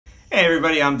Hey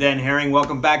everybody, I'm Den Haring.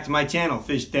 Welcome back to my channel,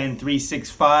 Fish Den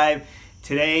 365.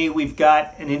 Today we've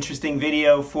got an interesting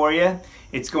video for you.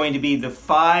 It's going to be the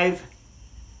 5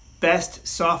 best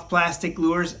soft plastic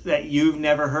lures that you've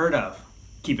never heard of.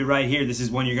 Keep it right here. This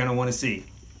is one you're going to want to see.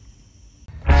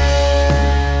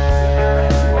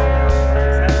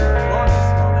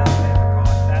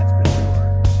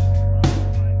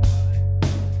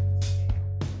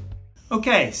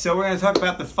 Okay, so we're going to talk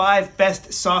about the 5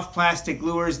 best soft plastic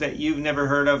lures that you've never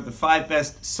heard of, the 5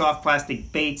 best soft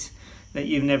plastic baits that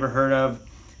you've never heard of.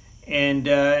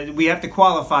 And we have to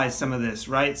qualify some of this,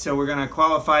 right? So we're going to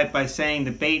qualify it by saying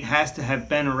the bait has to have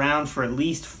been around for at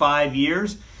least 5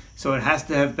 years. So it has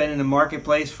to have been in the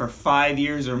marketplace for 5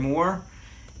 years or more.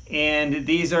 And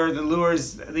these are the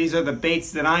lures, these are the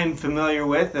baits that I'm familiar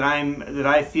with, that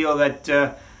I feel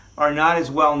that are not as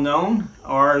well known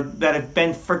or that have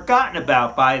been forgotten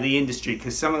about by the industry,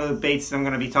 because some of the baits that I'm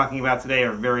going to be talking about today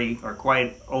are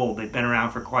quite old. They've been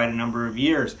around for quite a number of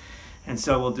years, and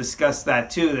so we'll discuss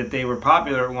that too, that they were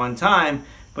popular at one time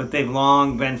but they've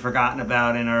long been forgotten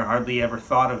about and are hardly ever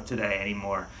thought of today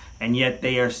anymore, and yet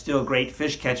they are still great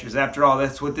fish catchers. After all,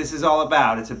 that's what this is all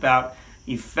about. It's about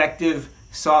effective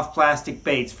soft plastic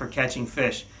baits for catching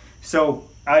fish. So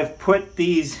I've put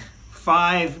these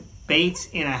 5 baits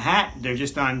in a hat. They're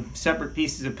just on separate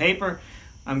pieces of paper.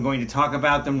 I'm going to talk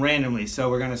about them randomly. So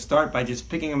we're going to start by just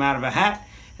picking them out of a hat,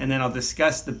 and then I'll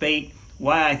discuss the bait,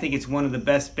 why I think it's one of the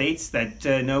best baits that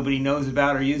nobody knows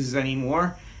about or uses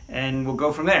anymore, and we'll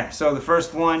go from there. So the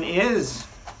first one is,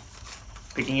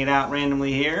 picking it out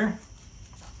randomly here,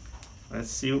 let's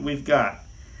see what we've got.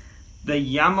 The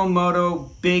Yamamoto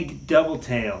Big Double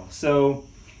Tail. So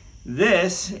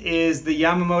this is the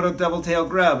Yamamoto Double Tail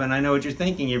Grub, and I know what you're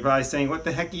thinking. You're probably saying, what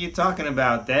the heck are you talking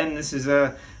about, then? This is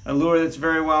a lure that's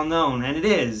very well known, and it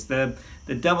is. The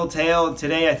Double Tail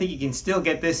today, I think you can still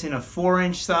get this in a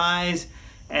 4-inch size,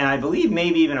 and I believe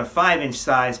maybe even a 5-inch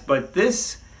size, but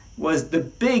this was the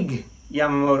big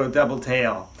Yamamoto Double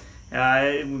Tail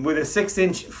with a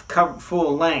 6-inch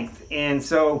full length. And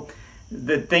so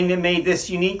the thing that made this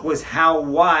unique was how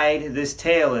wide this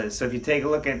tail is. So if you take a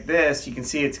look at this, you can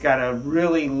see it's got a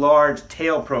really large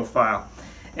tail profile.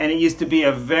 And it used to be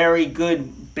a very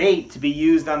good bait to be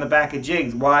used on the back of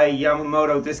jigs. Why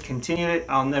Yamamoto discontinued it,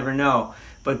 I'll never know.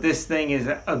 But this thing is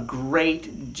a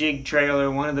great jig trailer,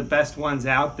 one of the best ones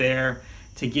out there,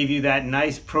 to give you that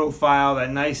nice profile,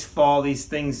 that nice fall. These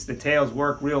things, the tails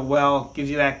work real well, gives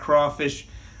you that crawfish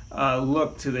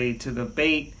look to the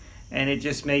bait. And it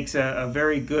just makes a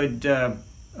very good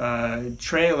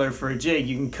trailer for a jig.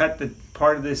 You can cut the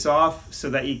part of this off so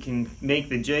that you can make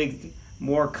the jig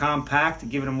more compact,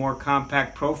 give it a more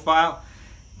compact profile.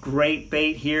 Great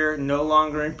bait here, no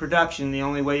longer in production. The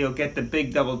only way you'll get the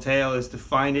big double tail is to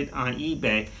find it on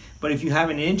eBay. But if you have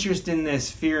an interest in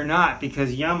this, fear not,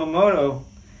 because Yamamoto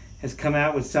has come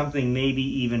out with something maybe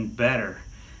even better.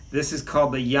 This is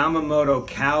called the Yamamoto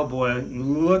Cowboy.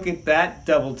 Look at that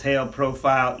double tail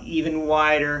profile, even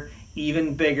wider,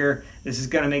 even bigger. This is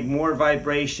going to make more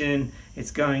vibration.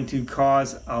 It's going to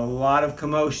cause a lot of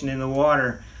commotion in the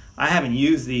water. I haven't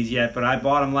used these yet, but I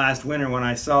bought them last winter when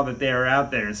I saw that they were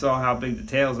out there and saw how big the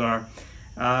tails are.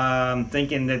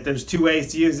 Thinking that there's 2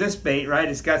 ways to use this bait, right?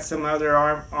 It's got some other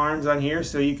arms on here,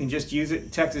 so you can just use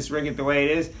it, Texas rig it the way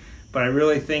it is. But I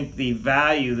really think the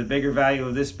value, the bigger value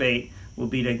of this bait will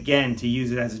be to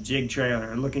use it as a jig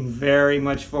trailer. Looking very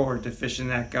much forward to fishing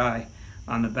that guy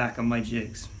on the back of my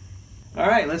jigs. All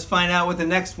right, let's find out what the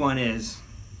next one is.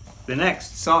 The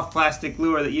next soft plastic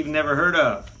lure that you've never heard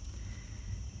of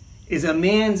is a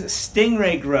man's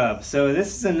stingray grub. So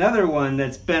this is another one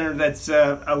that's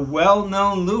a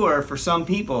well-known lure for some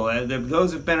people.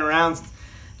 Those who've been around,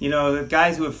 you know, the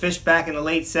guys who have fished back in the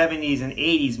late 70s and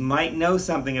 80s might know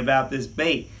something about this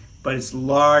bait, but it's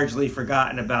largely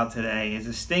forgotten about today. It's a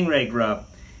stingray grub.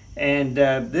 And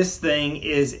this thing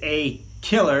is a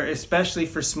killer, especially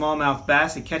for smallmouth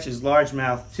bass. It catches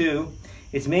largemouth too.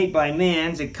 It's made by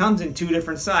Man's. It comes in 2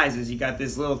 different sizes. You got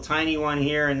this little tiny one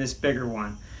here and this bigger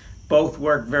one. Both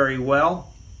work very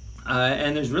well.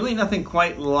 And there's really nothing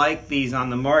quite like these on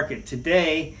the market.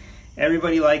 Today,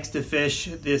 everybody likes to fish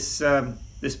this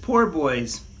poor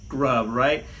boy's grub,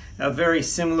 right? A very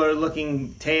similar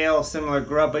looking tail, similar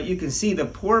grub, but you can see the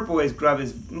poor boy's grub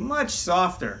is much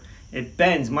softer. It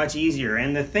bends much easier.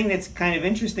 And the thing that's kind of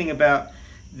interesting about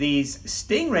these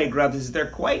stingray grubs is they're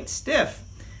quite stiff,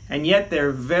 and yet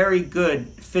they're very good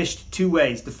fished 2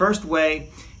 ways. The first way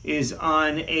is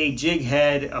on a jig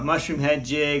head, a mushroom head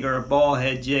jig or a ball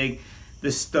head jig.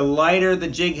 The lighter the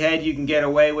jig head you can get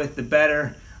away with, the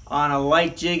better. On a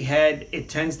light jig head, it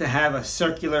tends to have a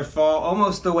circular fall,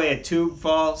 almost the way a tube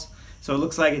falls. So it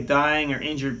looks like a dying or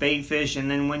injured bait fish, and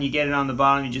then when you get it on the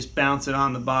bottom, you just bounce it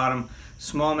on the bottom.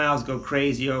 Smallmouths go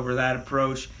crazy over that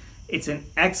approach. It's an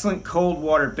excellent cold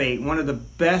water bait, one of the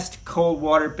best cold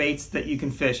water baits that you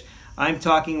can fish. I'm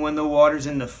talking when the water's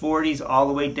in the 40s all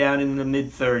the way down into the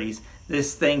mid 30s.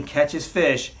 This thing catches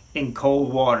fish in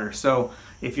cold water. So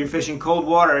if you're fishing cold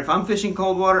water, if I'm fishing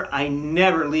cold water, I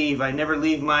never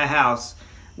leave my house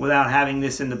without having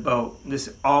this in the boat.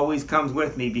 This always comes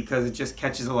with me because it just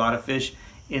catches a lot of fish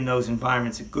in those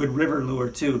environments. A good river lure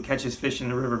too, catches fish in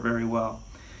the river very well.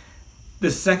 The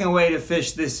second way to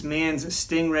fish this man's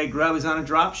stingray grub is on a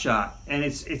drop shot. And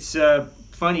it's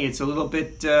funny, it's a little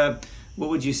bit, what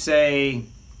would you say,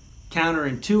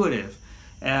 counterintuitive.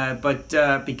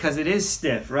 But because it is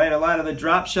stiff, right? A lot of the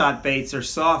drop shot baits are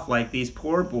soft like these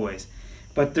poor boys.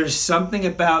 But there's something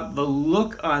about the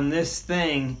look on this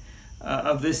thing,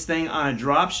 of this thing on a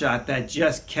drop shot that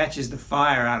just catches the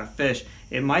fire out of fish.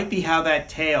 It might be how that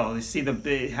tail, you see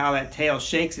how that tail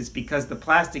shakes, it's because the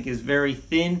plastic is very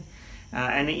thin.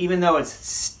 And even though it's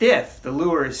stiff, the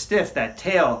lure is stiff, that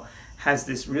tail has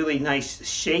this really nice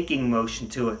shaking motion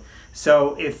to it.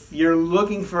 So if you're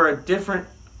looking for a different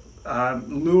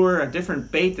lure, a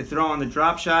different bait to throw on the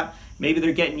drop shot, maybe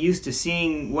they're getting used to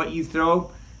seeing what you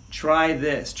throw, try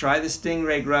this. Try the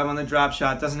stingray grub on the drop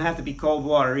shot. It doesn't have to be cold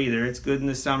water either. It's good in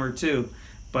the summer too,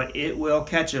 but it will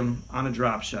catch them on a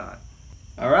drop shot.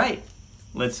 All right,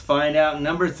 let's find out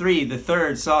number 3, the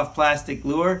third soft plastic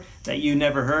lure that you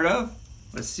never heard of.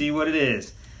 Let's see what it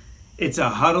is. It's a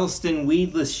Huddleston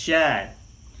weedless shad.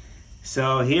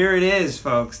 So here it is,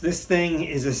 folks. This thing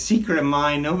is a secret of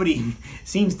mine. Nobody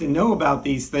seems to know about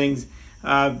these things.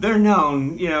 They're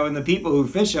known, you know, and the people who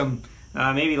fish them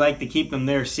maybe like to keep them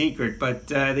their secret, but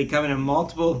they come in a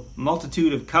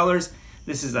multitude of colors.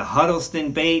 This is a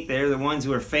Huddleston bait. They're the ones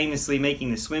who are famously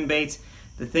making the swim baits.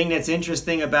 The thing that's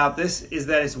interesting about this is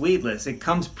that it's weedless. It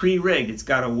comes pre-rigged. It's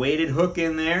got a weighted hook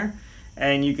in there,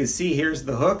 and you can see here's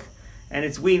the hook, and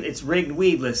it's rigged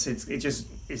weedless.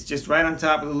 It's just right on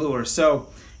top of the lure. So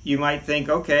you might think,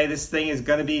 okay, this thing is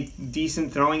going to be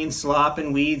decent throwing in slop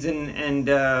and weeds and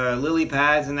lily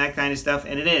pads and that kind of stuff,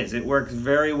 and it is. It works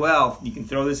very well. You can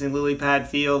throw this in lily pad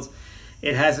fields.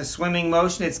 It has a swimming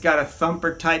motion. It's got a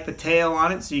thumper type of tail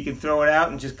on it, so you can throw it out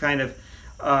and just kind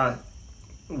of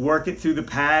work it through the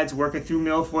pads, work it through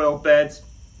milfoil beds.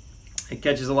 It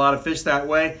catches a lot of fish that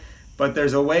way. But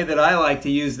there's a way that I like to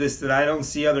use this that I don't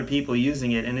see other people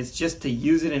using it, and it's just to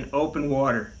use it in open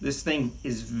water. This thing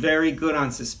is very good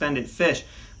on suspended fish.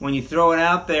 When you throw it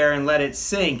out there and let it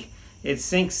sinks in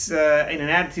an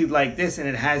attitude like this, and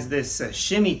it has this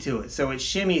shimmy to it. So it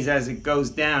shimmies as it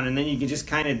goes down, and then you can just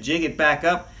kind of jig it back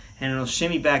up, and it'll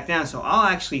shimmy back down. So I'll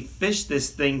actually fish this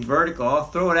thing vertical. I'll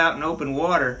throw it out in open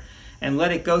water and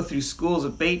let it go through schools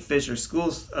of bait fish or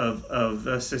schools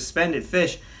of suspended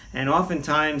fish. And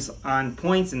oftentimes on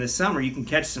points in the summer, you can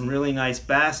catch some really nice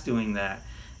bass doing that.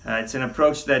 It's an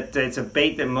approach that it's a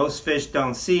bait that most fish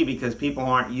don't see because people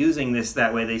aren't using this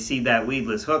that way. They see that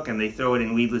weedless hook and they throw it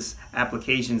in weedless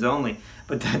applications only.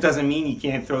 But that doesn't mean you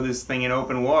can't throw this thing in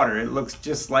open water. It looks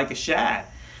just like a shad.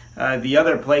 The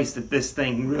other place that this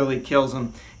thing really kills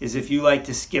them is if you like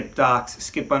to skip docks,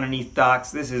 skip underneath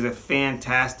docks. This is a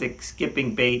fantastic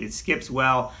skipping bait. It skips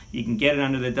well. You can get it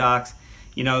under the docks.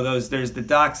 You know, there's the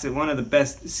docks, that one of the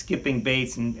best skipping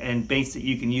baits and baits that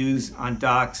you can use on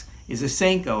docks is a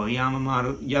Senko, a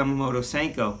Yamamoto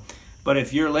Senko. But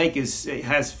if your lake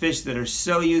has fish that are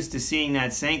so used to seeing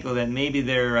that Senko that maybe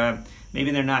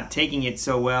they're not taking it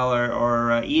so well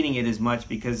or eating it as much,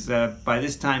 because by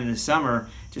this time in the summer,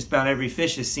 just about every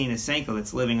fish has seen a Senko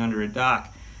that's living under a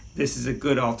dock. This is a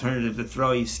good alternative to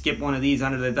throw. You skip one of these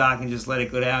under the dock and just let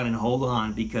it go down and hold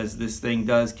on, because this thing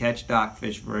does catch dock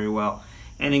fish very well.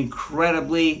 An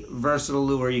incredibly versatile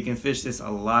lure. You can fish this a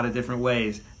lot of different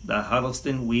ways. The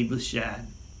Huddleston weedless shad.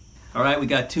 All right, we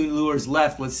got 2 lures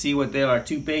left. Let's see what they are.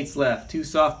 2 baits left. 2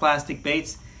 soft plastic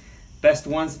baits. Best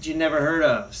ones that you never heard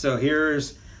of. So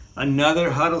here's another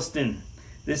Huddleston.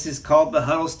 This is called the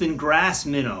Huddleston grass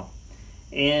minnow.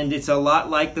 And it's a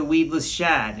lot like the weedless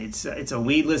shad. It's a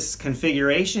weedless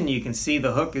configuration. You can see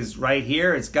the hook is right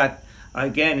here. It's got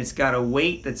a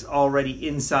weight that's already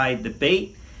inside the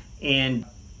bait. And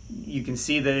you can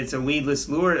see that it's a weedless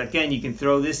lure. Again, you can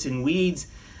throw this in weeds.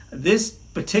 This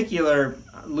particular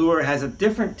lure has a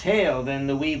different tail than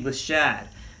the weedless shad.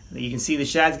 You can see the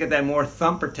shad's got that more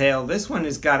thumper tail. This one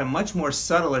has got a much more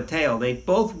subtler tail. They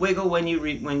both wiggle when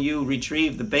you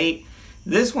retrieve the bait.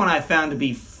 This one I found to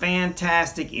be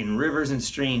fantastic in rivers and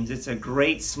streams. It's a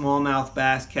great smallmouth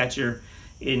bass catcher.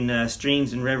 in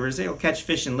streams and rivers. They'll catch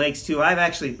fish in lakes too. I've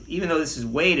actually, even though this is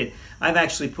weighted, I've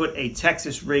actually put a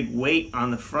Texas rig weight on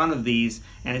the front of these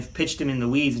and have pitched them in the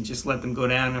weeds and just let them go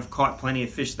down, and I've caught plenty of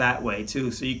fish that way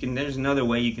too. So you can, there's another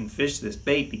way you can fish this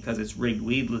bait because it's rigged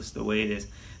weedless the way it is.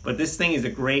 But this thing is a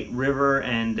great river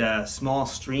and small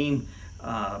stream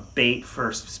bait for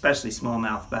especially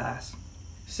smallmouth bass.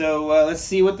 So let's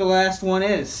see what the last one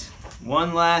is.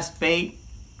 One last bait.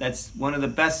 That's one of the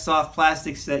best soft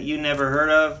plastics that you never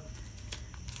heard of.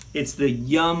 It's the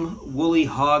Yum Woolly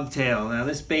Hogtail. Now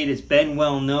this bait has been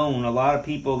well known. A lot of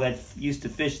people that used to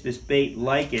fish this bait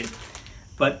like it.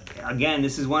 But again,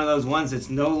 this is one of those ones that's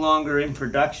no longer in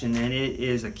production, and it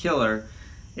is a killer.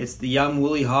 It's the Yum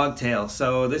Woolly Hogtail.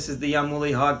 So this is the Yum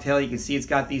Woolly Hogtail. You can see it's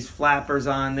got these flappers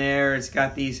on there. It's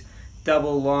got these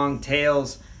double long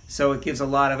tails. So it gives a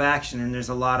lot of action, and there's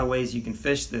a lot of ways you can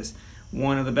fish this.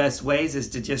 One of the best ways is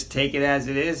to just take it as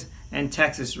it is and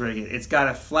Texas rig it. It's got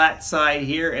a flat side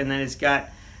here, and then it's got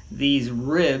these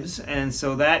ribs, and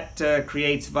so that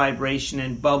creates vibration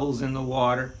and bubbles in the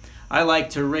water. I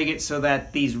like to rig it so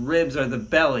that these ribs are the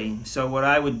belly. So what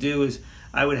I would do is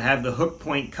I would have the hook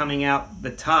point coming out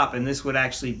the top, and this would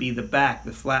actually be the back.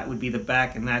 The flat would be the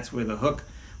back, and that's where the hook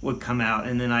would come out,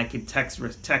 and then I could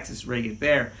Texas rig it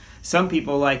there. Some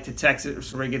people like to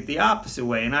Texas rig it the opposite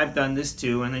way, and I've done this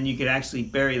too, and then you could actually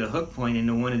bury the hook point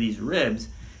into one of these ribs,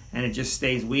 and it just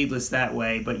stays weedless that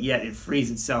way, but yet it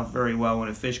frees itself very well when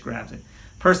a fish grabs it.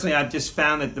 Personally, I've just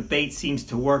found that the bait seems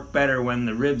to work better when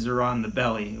the ribs are on the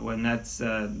belly. When that's,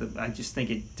 I just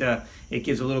think it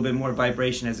gives a little bit more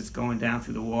vibration as it's going down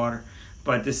through the water.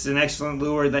 But this is an excellent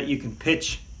lure that you can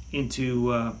pitch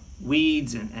into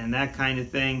weeds and that kind of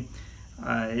thing.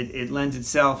 It lends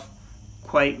itself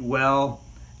quite well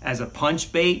as a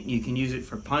punch bait. You can use it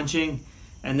for punching.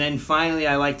 And then finally,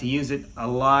 I like to use it a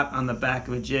lot on the back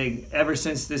of a jig. Ever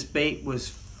since this bait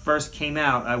first came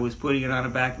out, I was putting it on the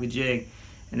back of a jig.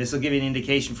 And this will give you an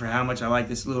indication for how much I like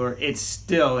this lure. It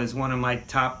still is one of my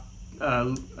top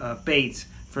baits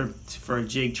for a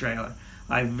jig trailer.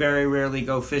 I very rarely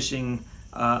go fishing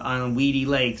on weedy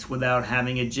lakes without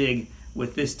having a jig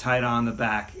with this tight on the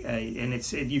back. And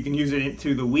you can use it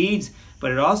through the weeds,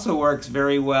 but it also works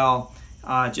very well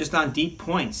just on deep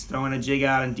points, throwing a jig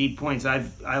out on deep points.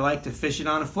 I like to fish it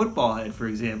on a football head, for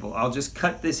example. I'll just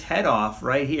cut this head off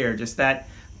right here, just that,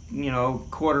 you know,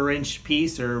 1/4 inch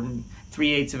piece or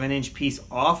 3/8 of an inch piece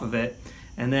off of it,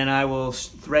 and then I will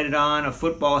thread it on a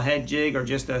football head jig or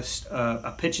just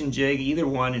a pitching jig. Either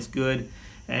one is good,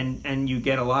 and you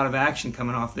get a lot of action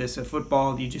coming off this. A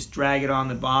football, you just drag it on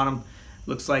the bottom,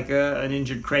 looks like an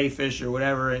injured crayfish or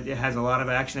whatever. It has a lot of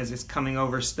action as it's coming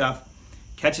over stuff,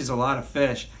 catches a lot of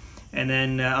fish. And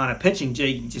then on a pitching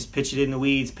jig, you just pitch it in the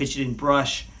weeds, pitch it in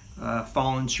brush,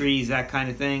 fallen trees, that kind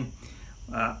of thing.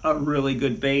 A really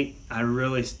good bait. I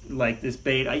really like this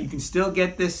bait. You can still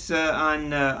get this on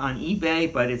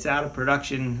eBay, but it's out of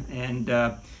production, and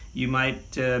you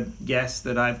might guess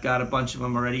that I've got a bunch of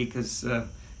them already because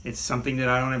it's something that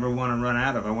I don't ever want to run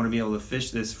out of. I want to be able to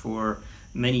fish this for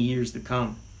many years to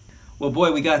come. Well,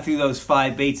 boy, we got through those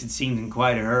 5 baits, it seemed, in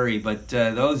quite a hurry, but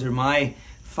those are my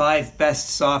 5 best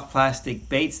soft plastic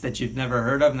baits that you've never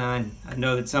heard of. Now, I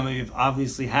know that some of you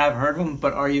obviously have heard of them,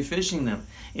 but are you fishing them?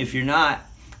 If you're not,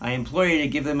 I implore you to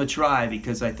give them a try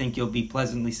because I think you'll be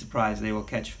pleasantly surprised they will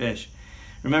catch fish.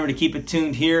 Remember to keep it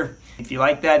tuned here. If you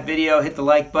like that video, hit the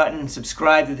like button,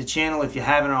 subscribe to the channel if you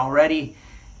haven't already.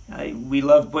 We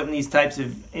love putting these types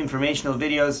of informational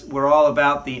videos. We're all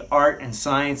about the art and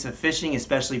science of fishing,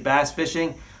 especially bass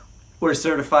fishing. We're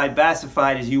certified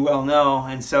Bassified, as you well know,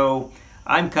 and so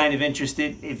I'm kind of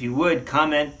interested, if you would,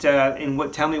 comment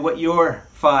tell me what your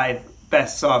 5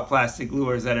 best soft plastic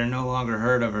lures that are no longer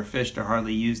heard of or fished or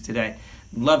hardly used today.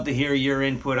 Love to hear your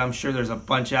input. I'm sure there's a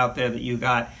bunch out there that you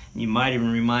got. You might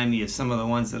even remind me of some of the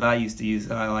ones that I used to use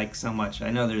that I like so much.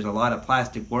 I know there's a lot of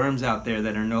plastic worms out there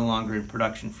that are no longer in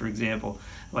production, for example,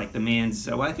 like the Mann's,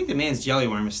 well, I think the Mann's jelly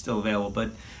worm is still available,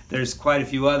 but there's quite a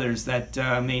few others that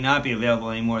may not be available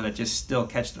anymore that just still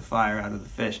catch the fire out of the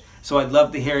fish. So I'd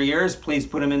love to hear yours. Please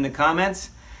put them in the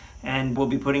comments, and we'll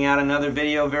be putting out another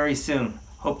video very soon.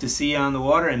 Hope to see you on the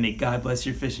water, and may God bless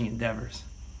your fishing endeavors.